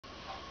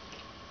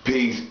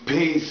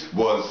Peace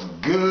was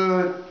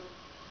good.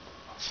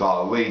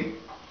 Solid.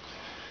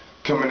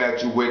 Coming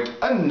at you with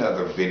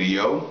another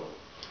video.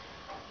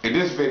 In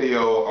this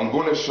video, I'm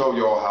going to show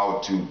y'all how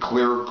to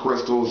clear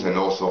crystals and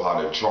also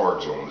how to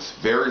charge them. It's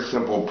a very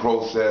simple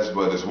process,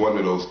 but it's one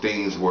of those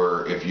things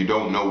where if you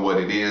don't know what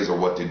it is or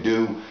what to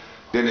do,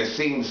 then it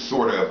seems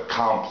sort of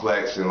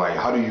complex and like,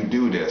 how do you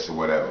do this or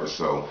whatever.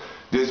 So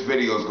this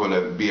video is going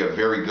to be a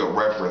very good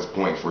reference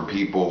point for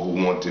people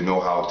who want to know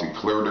how to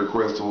clear the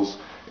crystals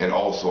and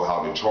also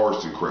how to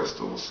charge the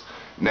crystals.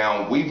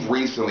 Now, we've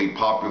recently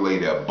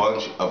populated a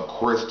bunch of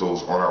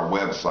crystals on our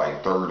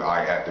website,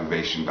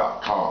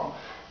 thirdeyeactivation.com.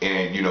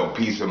 And, you know,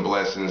 peace and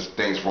blessings.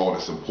 Thanks for all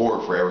the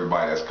support for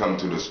everybody that's come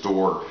to the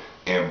store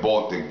and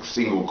bought the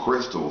single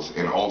crystals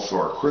and also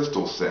our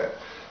crystal set.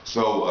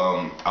 So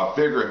I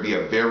figure it'd be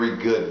a very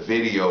good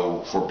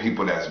video for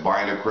people that's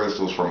buying the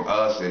crystals from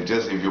us, and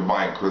just if you're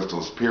buying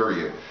crystals,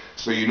 period.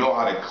 So you know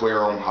how to clear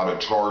them, how to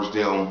charge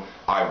them.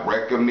 I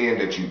recommend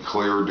that you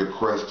clear the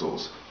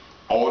crystals.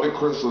 All the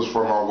crystals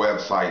from our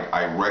website,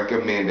 I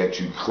recommend that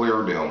you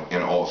clear them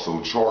and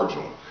also charge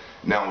them.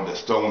 Now, the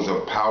stones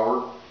of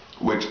power,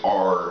 which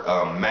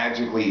are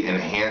magically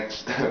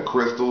enhanced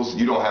crystals,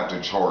 you don't have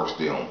to charge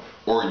them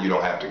or you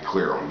don't have to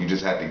clear them. You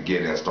just have to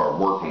get in and start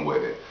working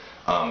with it.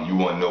 You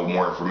want to know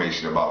more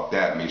information about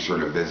that, make sure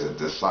to visit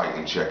the site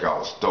and check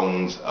out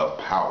Stones of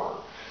Power.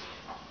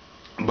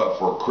 But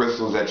for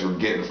crystals that you're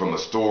getting from a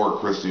store,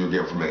 crystals you're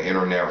getting from the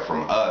internet,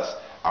 from us,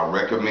 I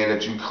recommend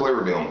that you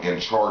clear them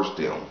and charge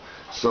them.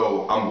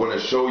 So I'm going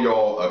to show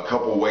y'all a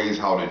couple ways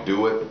how to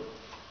do it.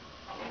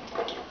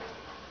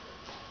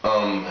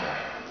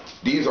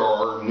 These are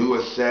our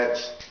newest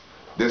sets.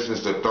 This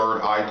is the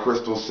third eye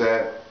crystal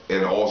set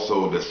and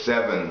also the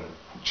 7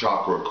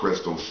 chakra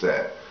crystal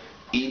set.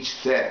 Each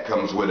set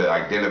comes with an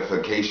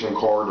identification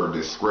card or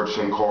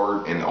description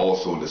card and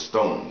also the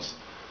stones.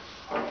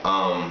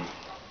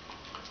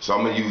 So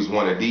I'm going to use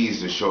one of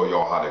these to show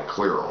y'all how to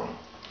clear them.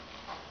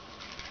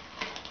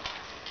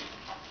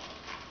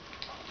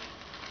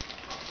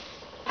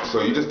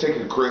 So you just take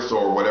a crystal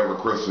or whatever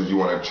crystals you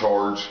want to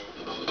charge.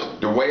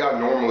 The way I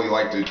normally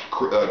like to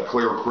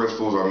clear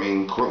crystals,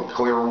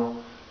 clear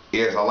them,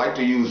 is I like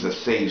to use a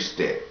sage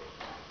stick.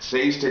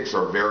 Sage sticks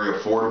are very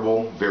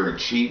affordable, very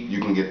cheap.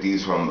 You can get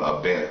these from a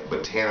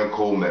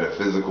botanical,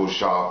 metaphysical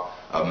shop,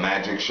 a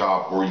magic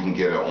shop, or you can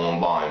get it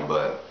online.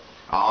 But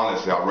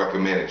honestly, I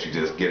recommend that you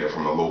just get it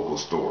from a local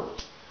store.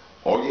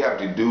 All you have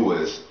to do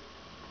is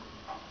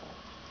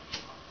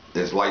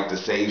light the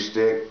sage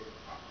stick.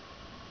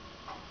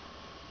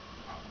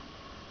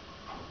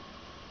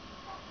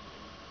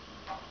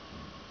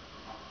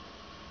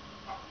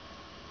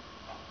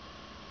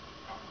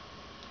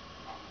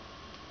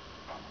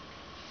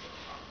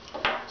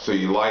 So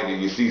you light it,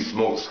 you see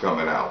smokes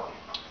coming out.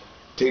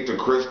 Take the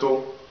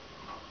crystal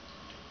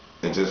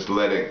and just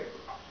let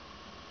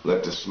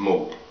the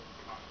smoke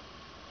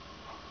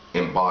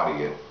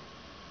embody it.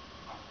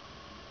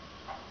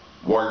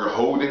 While you're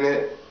holding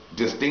it,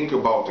 just think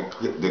about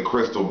the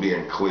crystal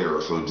being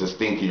clear. So just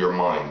think in your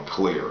mind,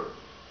 clear,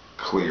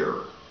 clear,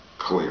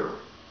 clear.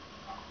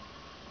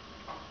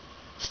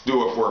 Just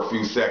do it for a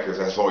few seconds,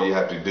 that's all you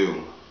have to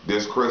do.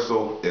 This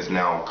crystal is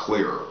now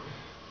clear.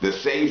 The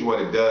sage,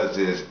 what it does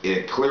is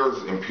it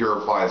clears and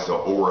purifies the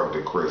aura of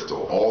the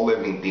crystal. All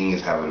living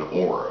things have an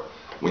aura.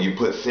 When you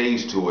put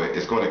sage to it,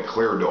 it's going to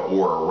clear the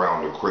aura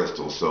around the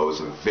crystal. So it's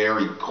a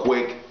very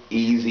quick,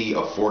 easy,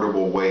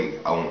 affordable way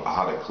on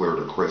how to clear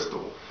the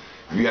crystal.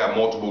 If you have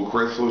multiple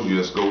crystals, you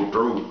just go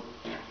through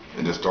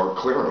and just start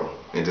clearing them.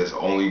 And just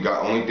only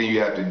thing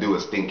you have to do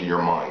is think in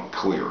your mind,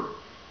 clear.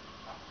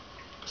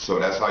 So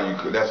that's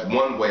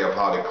one way of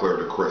how to clear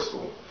the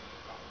crystal.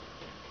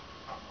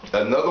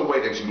 Another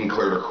way that you can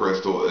clear the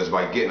crystal is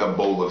by getting a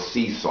bowl of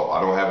sea salt. I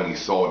don't have any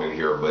salt in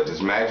here, but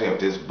just imagine if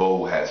this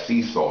bowl has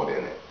sea salt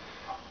in it.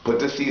 Put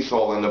the sea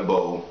salt in the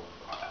bowl,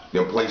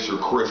 then place your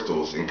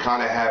crystals and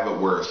kind of have it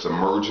where it's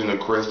submerging the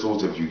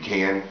crystals if you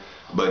can,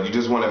 but you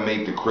just want to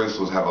make the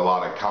crystals have a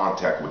lot of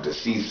contact with the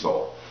sea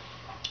salt.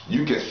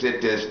 You can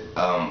sit this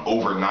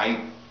overnight,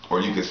 or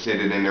you can sit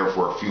it in there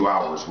for a few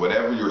hours,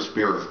 whatever your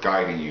spirit's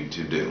guiding you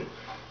to do.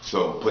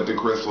 So put the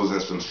crystals in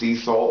some sea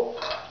salt,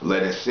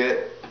 let it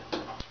sit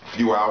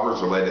few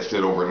hours or let it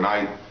sit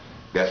overnight.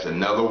 That's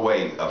another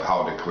way of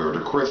how to clear the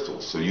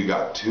crystals. So you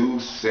got 2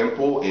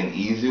 simple and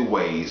easy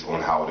ways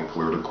on how to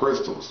clear the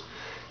crystals.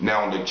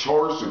 Now, to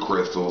charge the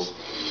crystals,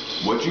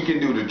 what you can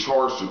do to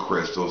charge the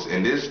crystals,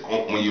 and this,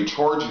 when you're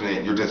charging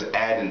it, you're just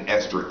adding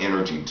extra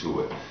energy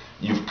to it.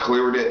 You've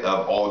cleared it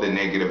of all the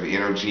negative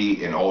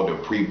energy and all the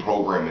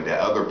pre-programming that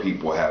other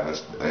people have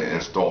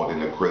installed in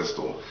the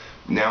crystal.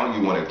 Now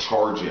you want to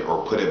charge it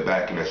or put it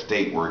back in a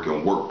state where it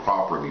can work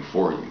properly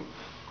for you.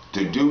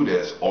 To do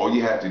this, all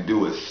you have to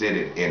do is sit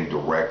it in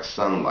direct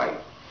sunlight.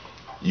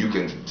 You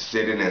can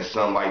sit it in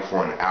sunlight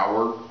for an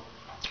hour,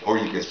 or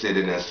you can sit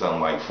it in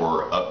sunlight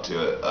for up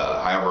to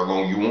however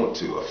long you want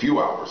to, a few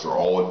hours or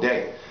all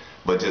day.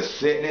 But just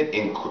sitting it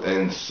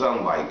in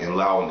sunlight and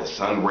allowing the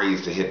sun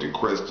rays to hit the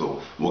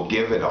crystal will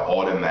give it an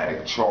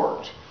automatic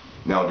charge.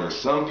 Now there's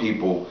some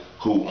people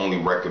who only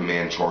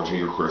recommend charging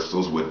your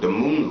crystals with the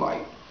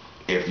moonlight.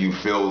 If you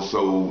feel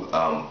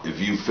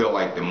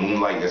like the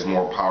moonlight is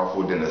more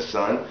powerful than the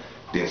sun,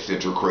 then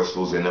sit your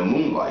crystals in the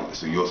moonlight.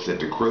 So you'll sit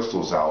the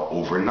crystals out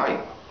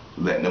overnight,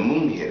 letting the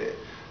moon hit it.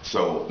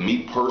 So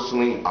me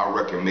personally, I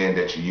recommend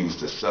that you use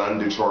the sun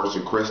to charge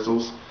the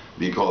crystals,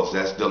 because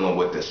that's dealing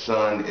with the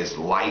sun. It's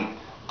light.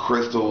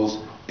 Crystals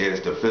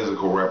is the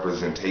physical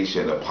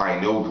representation of the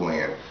pineal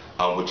gland,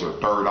 with your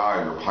third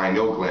eye, your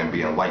pineal gland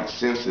being light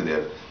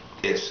sensitive.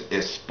 It's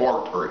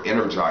sparked or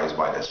energized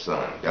by the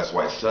sun. That's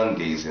why sun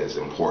gazing is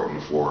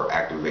important for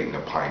activating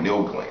the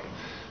pineal gland.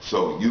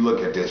 So you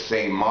look at this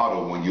same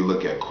model when you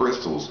look at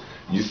crystals.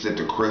 You sit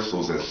the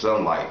crystals in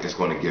sunlight, it's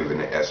going to give it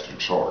an extra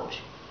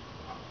charge.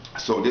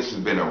 So this has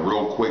been a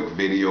real quick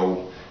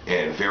video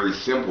and very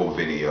simple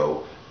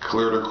video.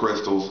 Clear the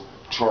crystals,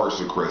 charge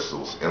the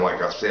crystals. And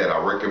like I said, I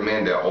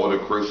recommend that all the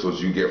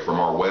crystals you get from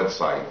our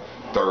website,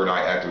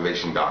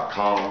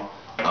 thirdeyeactivation.com,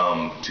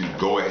 to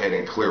go ahead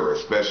and clear,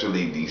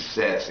 especially these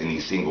sets and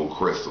these single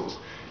crystals.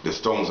 The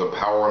stones of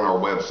power on our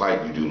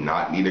website, you do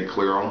not need to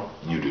clear them.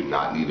 You do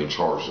not need to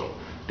charge them.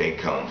 They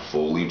come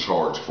fully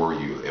charged for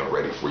you and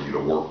ready for you to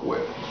work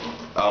with.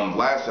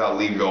 Lastly, I'll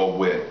leave y'all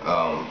with,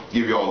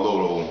 give y'all a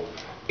little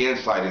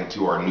insight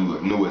into our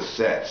newest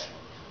sets.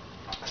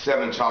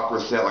 7 chakra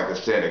set, like I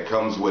said, it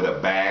comes with a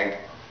bag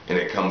and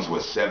it comes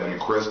with 7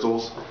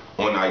 crystals.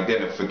 On the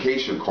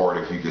identification card,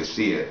 if you can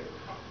see it,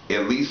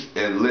 it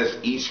lists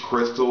each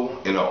crystal,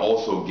 and it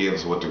also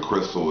gives what the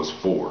crystal is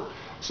for.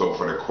 So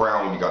for the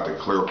crown, you got the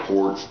clear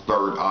quartz.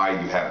 Third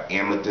eye, you have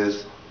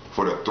amethyst.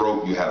 For the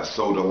throat, you have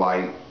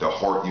sodalite. The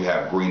heart, you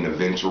have green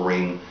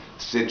aventurine.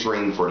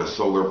 Citrine for the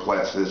solar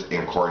plexus,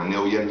 and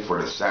carnelian for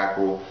the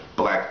sacral.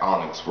 Black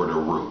onyx for the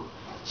root.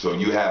 So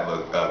you have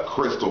a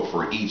crystal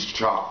for each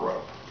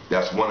chakra.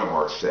 That's one of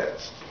our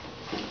sets.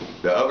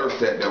 The other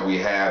set that we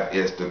have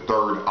is the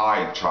third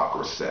eye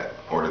chakra set,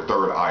 or the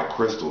third eye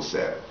crystal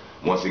set.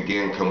 Once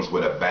again, comes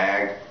with a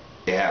bag.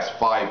 It has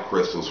 5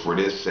 crystals for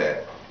this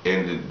set.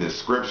 And the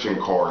description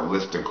card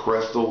lists the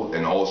crystal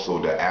and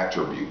also the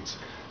attributes.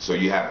 So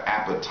you have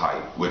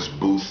apatite, which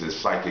boosts its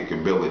psychic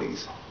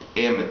abilities.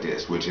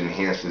 Amethyst, which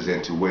enhances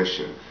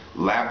intuition.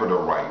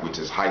 Labradorite, which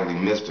is highly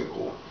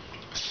mystical.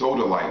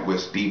 Sodalite,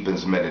 which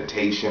deepens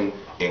meditation.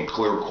 And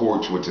clear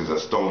quartz, which is a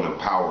stone of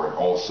power. And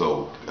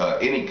also,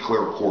 any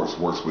clear quartz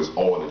works with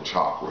all the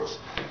chakras.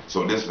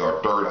 So this is our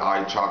third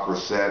eye chakra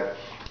set.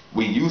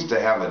 We used to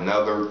have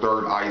another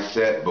third eye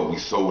set, but we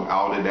sold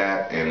out of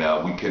that, and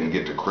we couldn't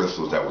get the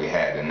crystals that we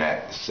had in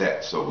that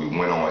set. So we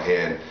went on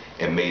ahead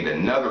and made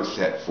another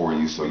set for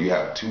you, so you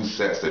have 2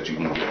 sets that you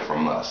can get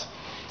from us.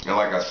 And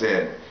like I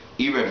said,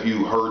 even if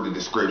you heard the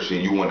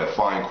description, you want to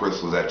find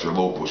crystals at your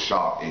local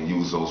shop and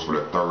use those for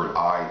the third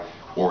eye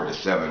or the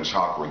 7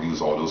 chakra,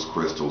 use all those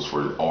crystals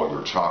for all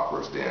your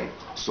chakras, then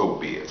so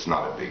be it. It's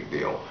not a big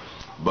deal.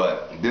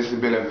 But this has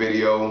been a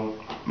video.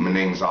 My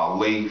name's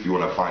Ali. If you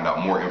want to find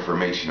out more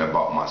information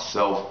about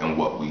myself and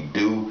what we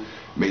do,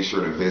 make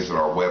sure to visit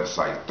our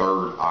website,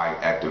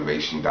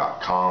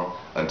 thirdeyeactivation.com.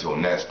 Until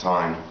next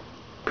time,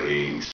 peace.